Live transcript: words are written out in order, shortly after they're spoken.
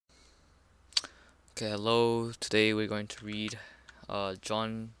Okay, hello. Today we're going to read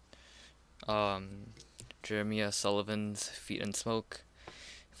John um, Jermiah Sullivan's Feet in Smoke.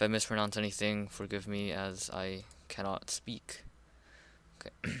 If I mispronounce anything, forgive me as I cannot speak.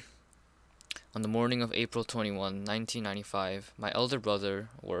 Okay. On the morning of April 21, 1995, my elder brother,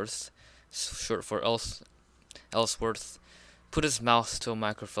 Worth, short for Ellsworth, put his mouth to a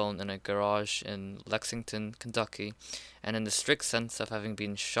microphone in a garage in Lexington, Kentucky, and in the strict sense of having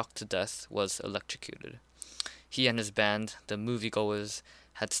been shocked to death, was electrocuted. He and his band, the Moviegoers,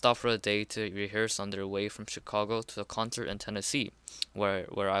 had stopped for a day to rehearse on their way from Chicago to a concert in Tennessee, where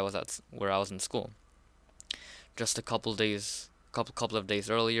I was in school. Just a couple of days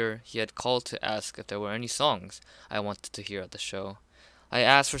earlier, he had called to ask if there were any songs I wanted to hear at the show. I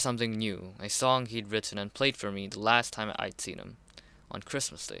asked for something new, a song he'd written and played for me the last time I'd seen him, on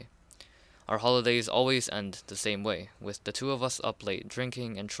Christmas Day. Our holidays always end the same way, with the two of us up late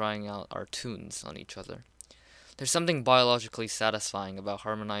drinking and trying out our tunes on each other. There's something biologically satisfying about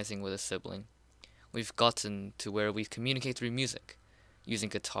harmonizing with a sibling. We've gotten to where we communicate through music, using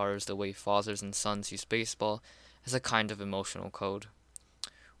guitars the way fathers and sons use baseball as a kind of emotional code.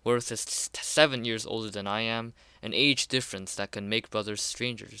 Worth is 7 years older than I am, an age difference that can make brothers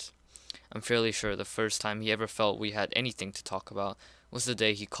strangers. I'm fairly sure the first time he ever felt we had anything to talk about was the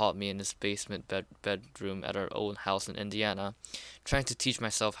day he caught me in his basement bedroom at our old house in Indiana, trying to teach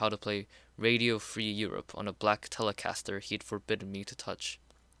myself how to play Radio Free Europe on a black Telecaster he'd forbidden me to touch.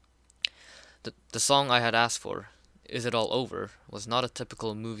 The song I had asked for, Is It All Over, was not a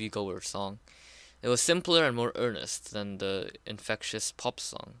typical moviegoer song. It was simpler and more earnest than the infectious pop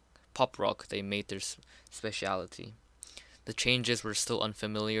rock they made their speciality. The changes were still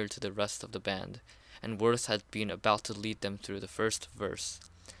unfamiliar to the rest of the band, and Worth had been about to lead them through the first verse,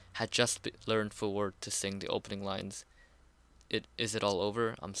 had just learned forward to sing the opening lines. Is it all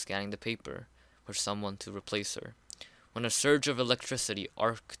over? I'm scanning the paper for someone to replace her, when a surge of electricity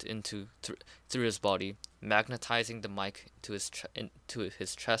arced through his body, magnetizing the mic into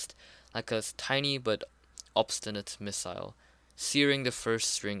his chest like a tiny but obstinate missile, searing the first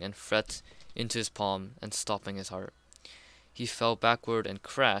string and fret into his palm and stopping his heart. He fell backward and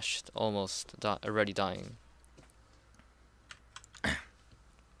crashed, already dying.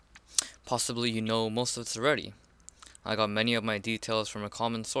 Possibly you know most of this already. I got many of my details from a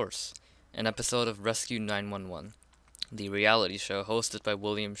common source, an episode of Rescue 911, the reality show hosted by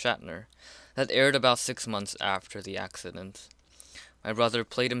William Shatner, that aired about 6 months after the accident. My brother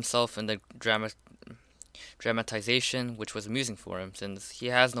played himself in the dramatization, which was amusing for him, since he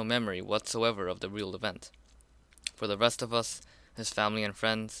has no memory whatsoever of the real event. For the rest of us, his family and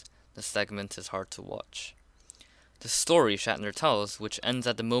friends, the segment is hard to watch. The story Shatner tells, which ends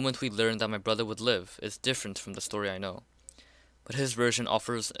at the moment we learn that my brother would live, is different from the story I know. But his version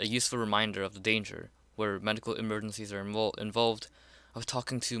offers a useful reminder of the danger, where medical emergencies are involved, of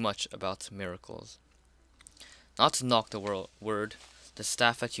talking too much about miracles. Not to knock the word, the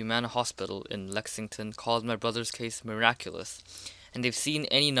staff at Humana Hospital in Lexington called my brother's case miraculous, and they've seen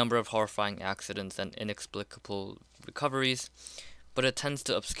any number of horrifying accidents and inexplicable recoveries, but it tends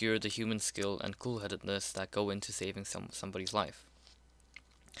to obscure the human skill and cool-headedness that go into saving somebody's life.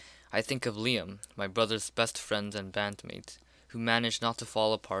 I think of Liam, my brother's best friend and bandmate, who managed not to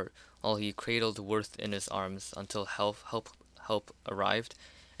fall apart while he cradled Worth in his arms until help arrived,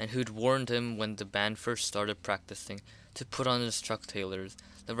 and who'd warned him when the band first started practicing to put on his Chuck Taylors,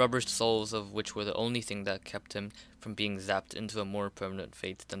 the rubber soles of which were the only thing that kept him from being zapped into a more permanent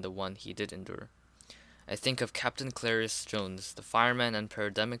fate than the one he did endure. I think of Captain Clarice Jones, the fireman and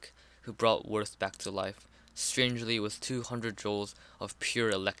paramedic who brought Worth back to life, strangely with 200 joules of pure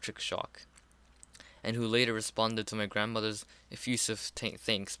electric shock, and who later responded to my grandmother's effusive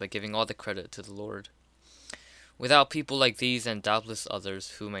thanks by giving all the credit to the Lord. Without people like these and doubtless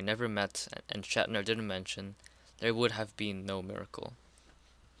others whom I never met and Shatner didn't mention, there would have been no miracle.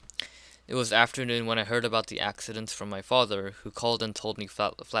 It was afternoon when I heard about the accident from my father, who called and told me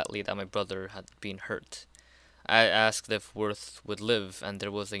flatly that my brother had been hurt. I asked if Worth would live, and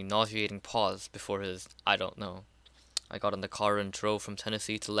there was a nauseating pause before his "I don't know." I got in the car and drove from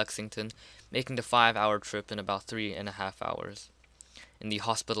Tennessee to Lexington, making the 5-hour trip in about 3.5 hours. In the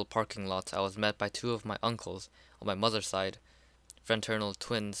hospital parking lot, I was met by two of my uncles on my mother's side, fraternal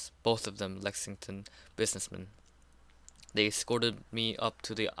twins, both of them Lexington businessmen. They escorted me up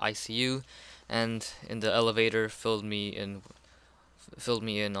to the ICU, and in the elevator filled me in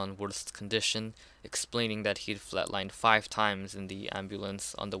on Worth's condition, explaining that he'd flatlined 5 times in the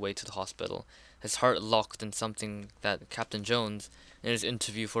ambulance on the way to the hospital, his heart locked in something that Captain Jones, in his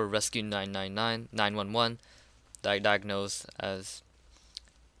interview for Rescue 911, diagnosed as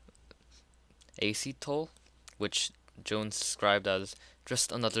acetol, which Jones described as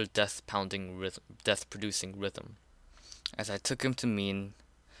just another death-producing rhythm. As I took him to mean,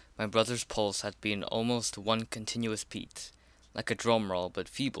 my brother's pulse had been almost one continuous beat, like a drum roll, but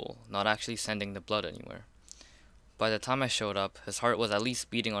feeble, not actually sending the blood anywhere. By the time I showed up, his heart was at least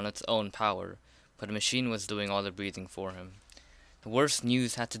beating on its own power, but a machine was doing all the breathing for him. The worst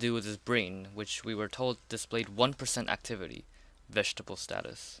news had to do with his brain, which we were told displayed 1% activity, vegetable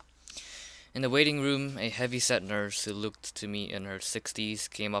status. In the waiting room, a heavy-set nurse who looked to me in her 60s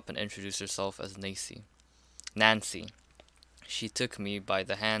came up and introduced herself as Nancy. She took me by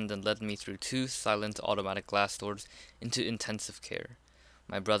the hand and led me through 2 silent automatic glass doors into intensive care.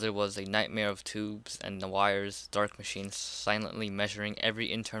 My brother was a nightmare of tubes and wires, dark machines silently measuring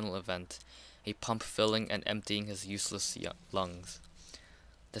every internal event, a pump filling and emptying his useless lungs.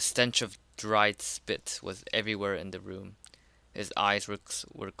 The stench of dried spit was everywhere in the room. His eyes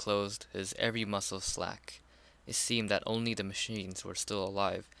were closed, his every muscle slack. It seemed that only the machines were still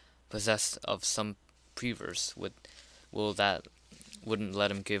alive, possessed of some perverse will that wouldn't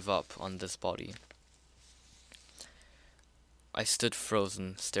let him give up on this body. I stood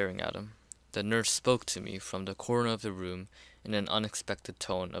frozen, staring at him. The nurse spoke to me from the corner of the room in an unexpected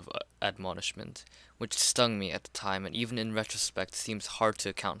tone of admonishment, which stung me at the time and even in retrospect seems hard to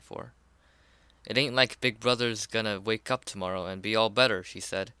account for. "It ain't like Big Brother's gonna wake up tomorrow and be all better," she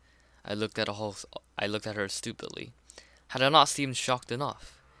said. I looked at her stupidly. Had I not seemed shocked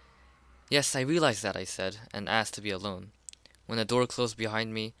enough? "Yes, I realize that," I said, and asked to be alone. When the door closed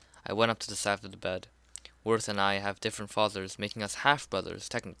behind me, I went up to the side of the bed. Worth and I have different fathers, making us half-brothers,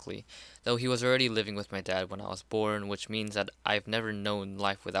 technically, though he was already living with my dad when I was born, which means that I've never known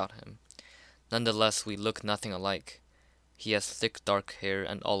life without him. Nonetheless, we look nothing alike. He has thick dark hair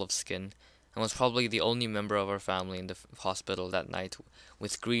and olive skin, and was probably the only member of our family in the hospital that night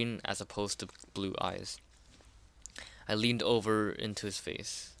with green as opposed to blue eyes. I leaned over into his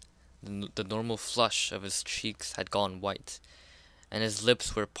face. The normal flush of his cheeks had gone white, and his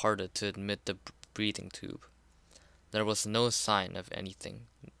lips were parted to admit the breathing tube. There was no sign of anything,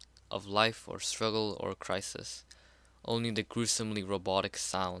 of life or struggle or crisis, only the gruesomely robotic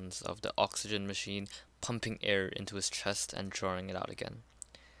sounds of the oxygen machine pumping air into his chest and drawing it out again.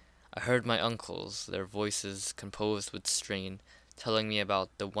 I heard my uncles, their voices composed with strain, telling me about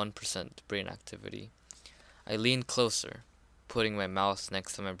the 1% brain activity. I leaned closer, putting my mouth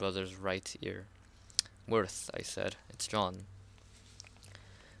next to my brother's right ear. "Worth," I said, "it's John."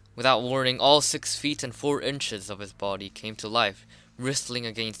 Without warning, all 6 feet and 4 inches of his body came to life, wrestling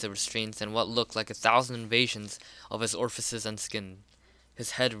against the restraints and what looked like 1,000 invasions of his orifices and skin.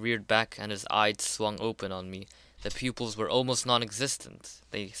 His head reared back and his eyes swung open on me. The pupils were almost non-existent.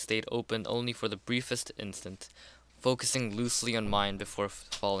 They stayed open only for the briefest instant, focusing loosely on mine before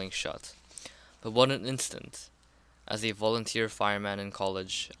falling shut. But what an instant! As a volunteer fireman in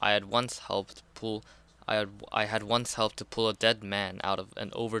college, I had once helped to pull a dead man out of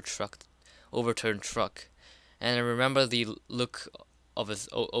an overturned truck, and I remember the look of his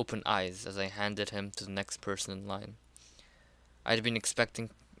open eyes as I handed him to the next person in line. I'd been expecting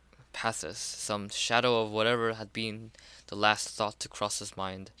pathos, some shadow of whatever had been the last thought to cross his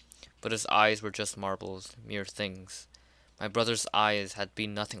mind, but his eyes were just marbles, mere things. My brother's eyes had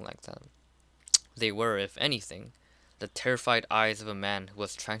been nothing like that. They were, if anything, the terrified eyes of a man who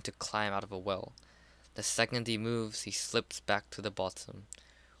was trying to climb out of a well. The second he moves, he slips back to the bottom.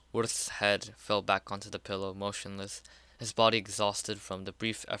 Worth's head fell back onto the pillow, motionless, his body exhausted from the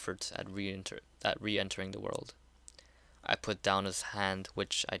brief effort at re-entering the world. I put down his hand,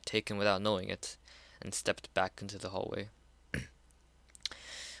 which I'd taken without knowing it, and stepped back into the hallway.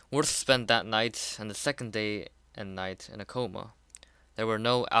 Worth spent that night and the second day and night in a coma. There were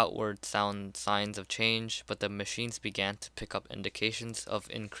no outward signs of change, but the machines began to pick up indications of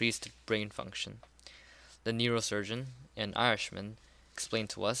increased brain function. The neurosurgeon, an Irishman,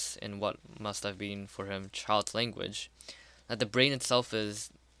 explained to us, in what must have been for him child's language, that the brain itself is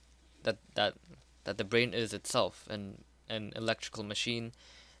itself an electrical machine,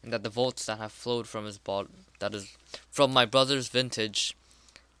 and that the volts that have flowed from his from my brother's vintage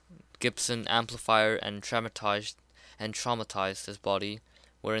Gibson amplifier and traumatized his body,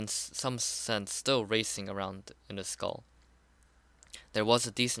 were in some sense still racing around in his skull. There was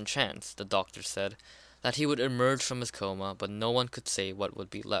a decent chance, the doctor said, that he would emerge from his coma, but no one could say what would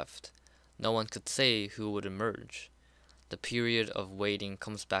be left. No one could say who would emerge. The period of waiting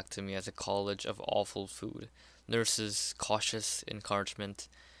comes back to me as a college of awful food, nurses' cautious encouragement,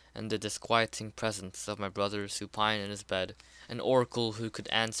 and the disquieting presence of my brother supine in his bed, an oracle who could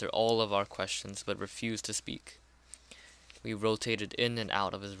answer all of our questions but refused to speak. We rotated in and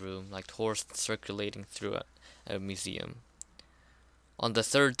out of his room like tourists circulating through a museum. On the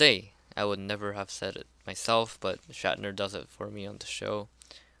third day, I would never have said it myself, but Shatner does it for me on the show,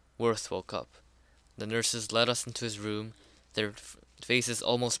 Worth woke up. The nurses led us into his room, their faces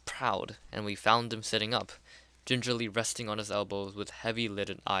almost proud, and we found him sitting up, gingerly resting on his elbows with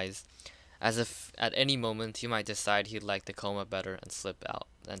heavy-lidded eyes, as if at any moment he might decide he'd like the coma better and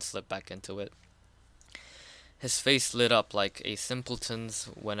slip back into it. His face lit up like a simpleton's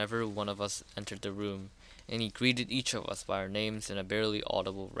whenever one of us entered the room, and he greeted each of us by our names in a barely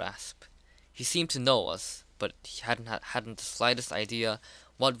audible rasp. He seemed to know us, but he hadn't the slightest idea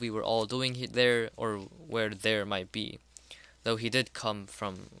what we were all doing there or where there might be, though he did come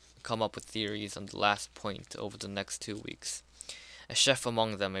up with theories on the last point over the next 2 weeks. A chef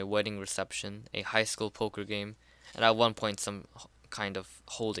among them, a wedding reception, a high school poker game, and at one point some kind of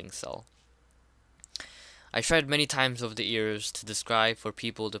holding cell. I tried many times over the years to describe for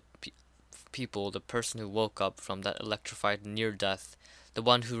people the person who woke up from that electrified near death, the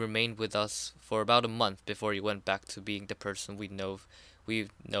one who remained with us for about a month before he went back to being the person we've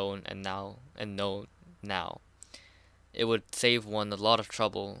known and know now. It would save one a lot of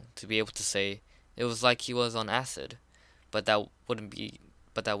trouble to be able to say it was like he was on acid, but that wouldn't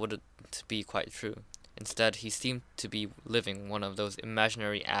be quite true. Instead, he seemed to be living one of those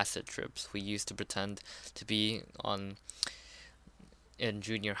imaginary acid trips we used to pretend to be on in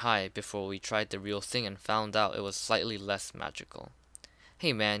junior high before we tried the real thing and found out it was slightly less magical.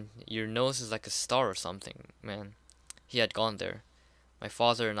 Hey man, your nose is like a star or something, man. He had gone there. My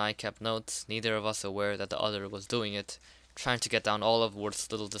father and I kept notes, neither of us aware that the other was doing it, trying to get down all of Worth's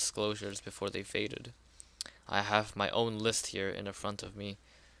little disclosures before they faded. I have my own list here in front of me.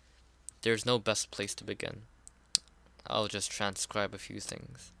 There's no best place to begin. I'll just transcribe a few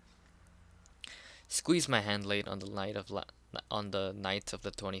things. Squeezed my hand late on the night of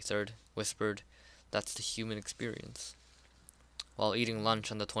the 23rd, whispered, "That's the human experience." While eating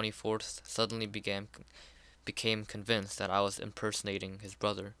lunch on the 24th, suddenly became convinced that I was impersonating his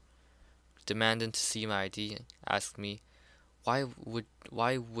brother. Demanding to see my ID, asked me, why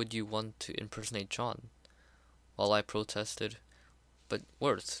would you want to impersonate John? While I protested, "But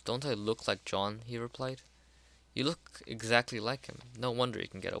Worth, don't I look like John?" he replied. "You look exactly like him. No wonder you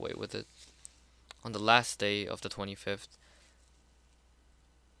can get away with it." On the last day of the 25th,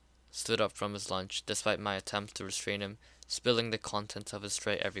 stood up from his lunch, despite my attempt to restrain him, spilling the contents of his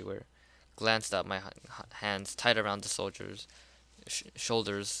tray everywhere, glanced at my hands tight around the soldier's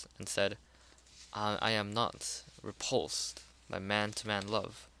shoulders, and said, I am not repulsed by man-to-man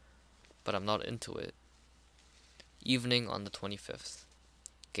love, but I'm not into it." Evening on the 25th,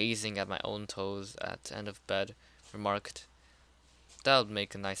 gazing at my own toes at the end of bed, remarked, "That would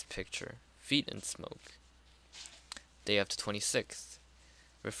make a nice picture. Feet in smoke." Day of the 26th,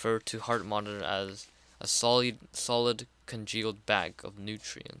 referred to heart monitor as a solid congealed bag of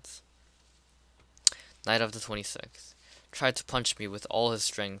nutrients. Night of the 26th, tried to punch me with all his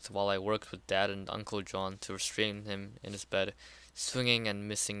strength while I worked with Dad and Uncle John to restrain him in his bed, swinging and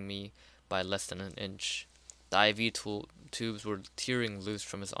missing me by less than an inch. The IV tubes were tearing loose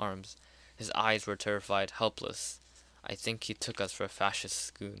from his arms. His eyes were terrified, helpless. I think he took us for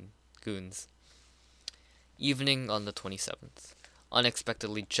fascist goons. Evening on the 27th.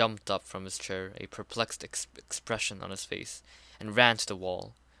 Unexpectedly jumped up from his chair, a perplexed expression on his face, and ran to the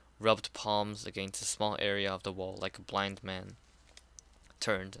wall, rubbed palms against a small area of the wall like a blind man.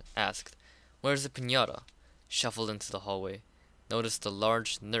 Turned, asked, "Where's the piñata?" Shuffled into the hallway. Noticed the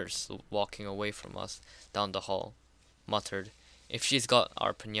large nurse walking away from us down the hall. Muttered, "If she's got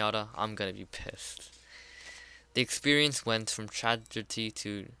our piñata, I'm gonna be pissed." The experience went from tragedy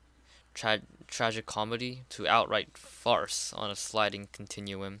to tragicomedy to outright farce on a sliding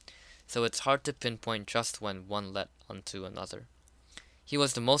continuum, so it's hard to pinpoint just when one led onto another. He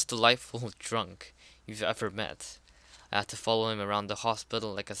was the most delightful drunk you've ever met. I had to follow him around the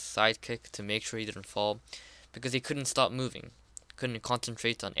hospital like a sidekick to make sure he didn't fall, because he couldn't stop moving, couldn't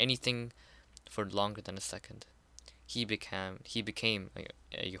concentrate on anything for longer than a second. He became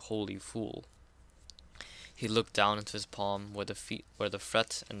a holy fool. He looked down into his palm where the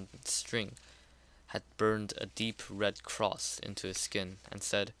fret and string had burned a deep red cross into his skin, and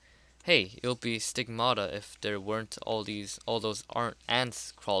said, "Hey, it'll be stigmata if there weren't all those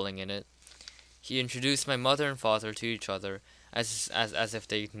ants crawling in it." He introduced my mother and father to each other as if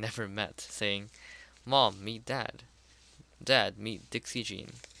they'd never met, saying, "Mom, meet Dad. Dad, meet Dixie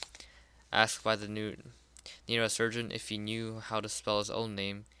Jean." Asked by the neurosurgeon if he knew how to spell his own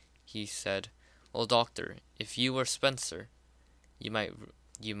name, he said, "Well, doctor, if you were Spencer, you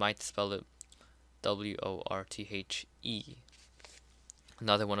might spell it Worthe." E.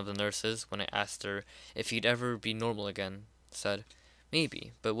 Another one of the nurses, when I asked her if he'd ever be normal again, said,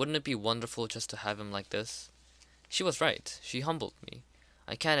 "Maybe, but wouldn't it be wonderful just to have him like this?" She was right. She humbled me.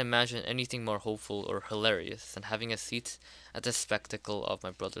 I can't imagine anything more hopeful or hilarious than having a seat at the spectacle of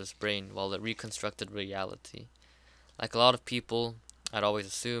my brother's brain while it reconstructed reality. Like a lot of people, I'd always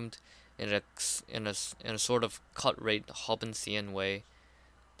assumed, in a sort of cut-rate Hobbesian way,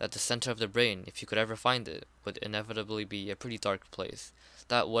 that the center of the brain, if you could ever find it, would inevitably be a pretty dark place.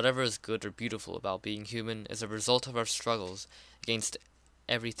 That whatever is good or beautiful about being human is a result of our struggles against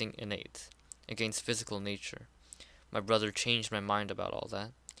everything innate, against physical nature. My brother changed my mind about all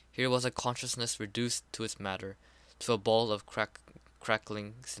that. Here was a consciousness reduced to its matter, to a ball of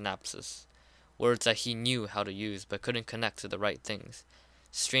crackling synapses. Words that he knew how to use but couldn't connect to the right things.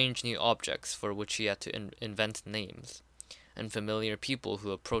 Strange new objects for which he had to invent names. Unfamiliar people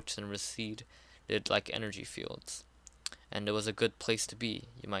who approached and receded like energy fields. And it was a good place to be,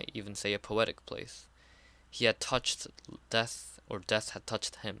 you might even say a poetic place. He had touched death, or death had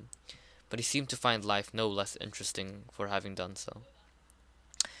touched him, but he seemed to find life no less interesting for having done so.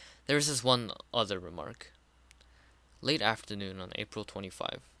 There is this one other remark. Late afternoon on April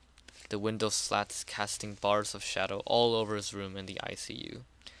 25, the window slats casting bars of shadow all over his room in the ICU.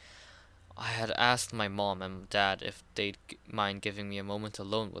 I had asked my mom and dad if they'd mind giving me a moment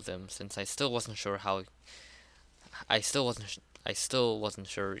alone with him, since I still wasn't sure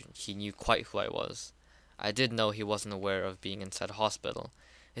he knew quite who I was. I did know he wasn't aware of being inside a hospital.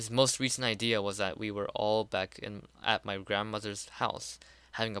 His most recent idea was that we were all back at my grandmother's house,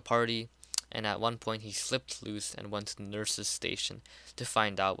 having a party, and at one point he slipped loose and went to the nurse's station to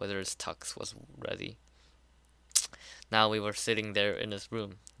find out whether his tux was ready. Now we were sitting there in his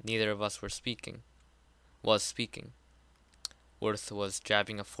room. Neither of us was speaking. Worth was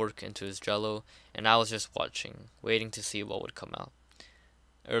jabbing a fork into his jello, and I was just watching, waiting to see what would come out.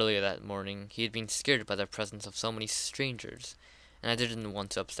 Earlier that morning, he had been scared by the presence of so many strangers, and I didn't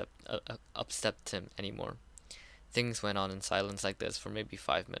want to upset him anymore. Things went on in silence like this for maybe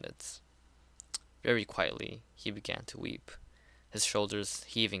 5 minutes. Very quietly, he began to weep, his shoulders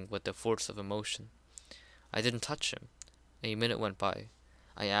heaving with the force of emotion. I didn't touch him. A minute went by.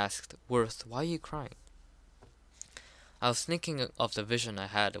 I asked, "Worth, why are you crying?" I was thinking of the vision I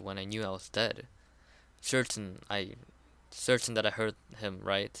had when I knew I was dead. Certain that I heard him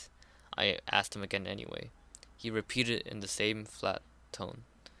right, I asked him again anyway. He repeated in the same flat tone.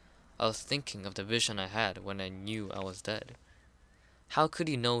 I was thinking of the vision I had when I knew I was dead. How could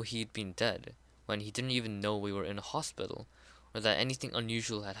he know he'd been dead, when he didn't even know we were in a hospital, or that anything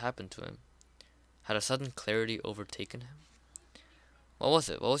unusual had happened to him? Had a sudden clarity overtaken him? What was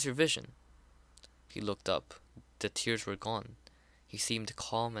it? What was your vision? He looked up. The tears were gone. He seemed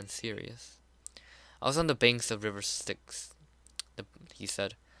calm and serious. I was on the banks of River Styx, he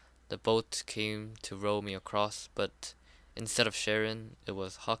said. The boat came to row me across, but instead of Sharon, it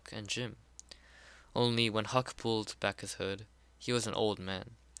was Huck and Jim. Only when Huck pulled back his hood, he was an old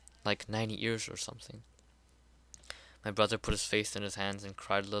man, like 90 years or something. My brother put his face in his hands and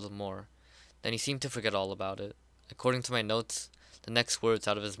cried a little more. Then he seemed to forget all about it. According to my notes, the next words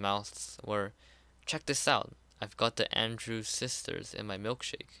out of his mouth were, "Check this out. I've got the Andrews sisters in my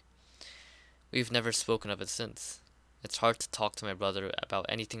milkshake." We've never spoken of it since. It's hard to talk to my brother about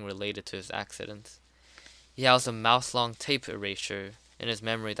anything related to his accident. He has a mouth-long tape erasure in his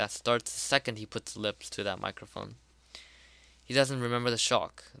memory that starts the second he puts lips to that microphone. He doesn't remember the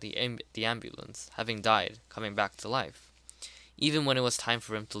shock, the ambulance, having died, coming back to life. Even when it was time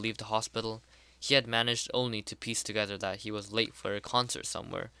for him to leave the hospital, he had managed only to piece together that he was late for a concert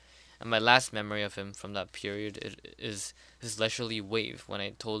somewhere, and my last memory of him from that period is his leisurely wave when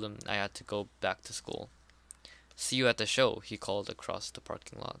I told him I had to go back to school. "See you at the show," he called across the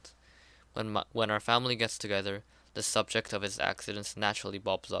parking lot. When our family gets together, the subject of his accidents naturally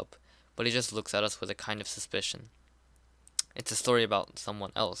bobs up, but he just looks at us with a kind of suspicion. It's a story about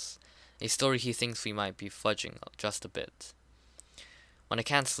someone else, a story he thinks we might be fudging just a bit. When I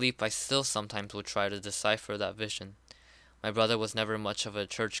can't sleep, I still sometimes will try to decipher that vision. My brother was never much of a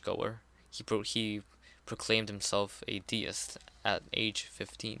churchgoer. He proclaimed himself a deist at age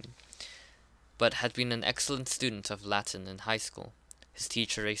 15, but had been an excellent student of Latin in high school. His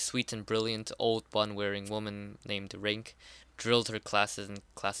teacher, a sweet and brilliant old bun-wearing woman named Rink, drilled her classes in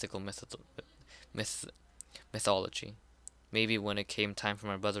classical mythology. Maybe when it came time for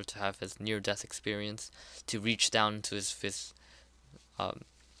my brother to have his near-death experience, to reach down into his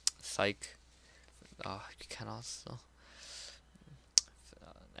psych,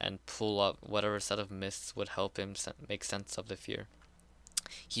 and pull up whatever set of myths would help him make sense of the fear.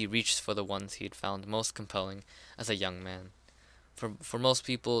 he reached for the ones he had found most compelling as a young man. For most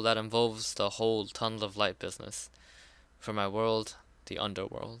people, that involves the whole tunnel of light business. For my world, the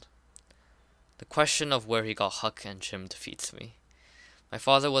underworld. The question of where he got Huck and Jim defeats me. My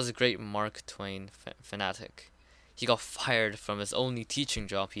father was a great Mark Twain fanatic. He got fired from his only teaching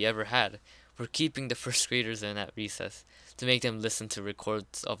job he ever had for keeping the first graders in at recess to make them listen to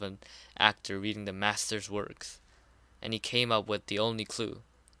records of an actor reading the master's works. And he came up with the only clue.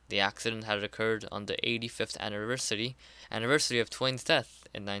 The accident had occurred on the 85th anniversary of Twain's death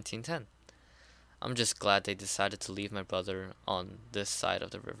in 1910. I'm just glad they decided to leave my brother on this side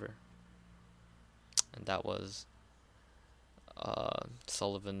of the river. And that was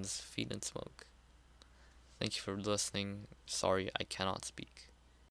Sullivan's Feet in Smoke. Thank you for listening. Sorry I cannot speak.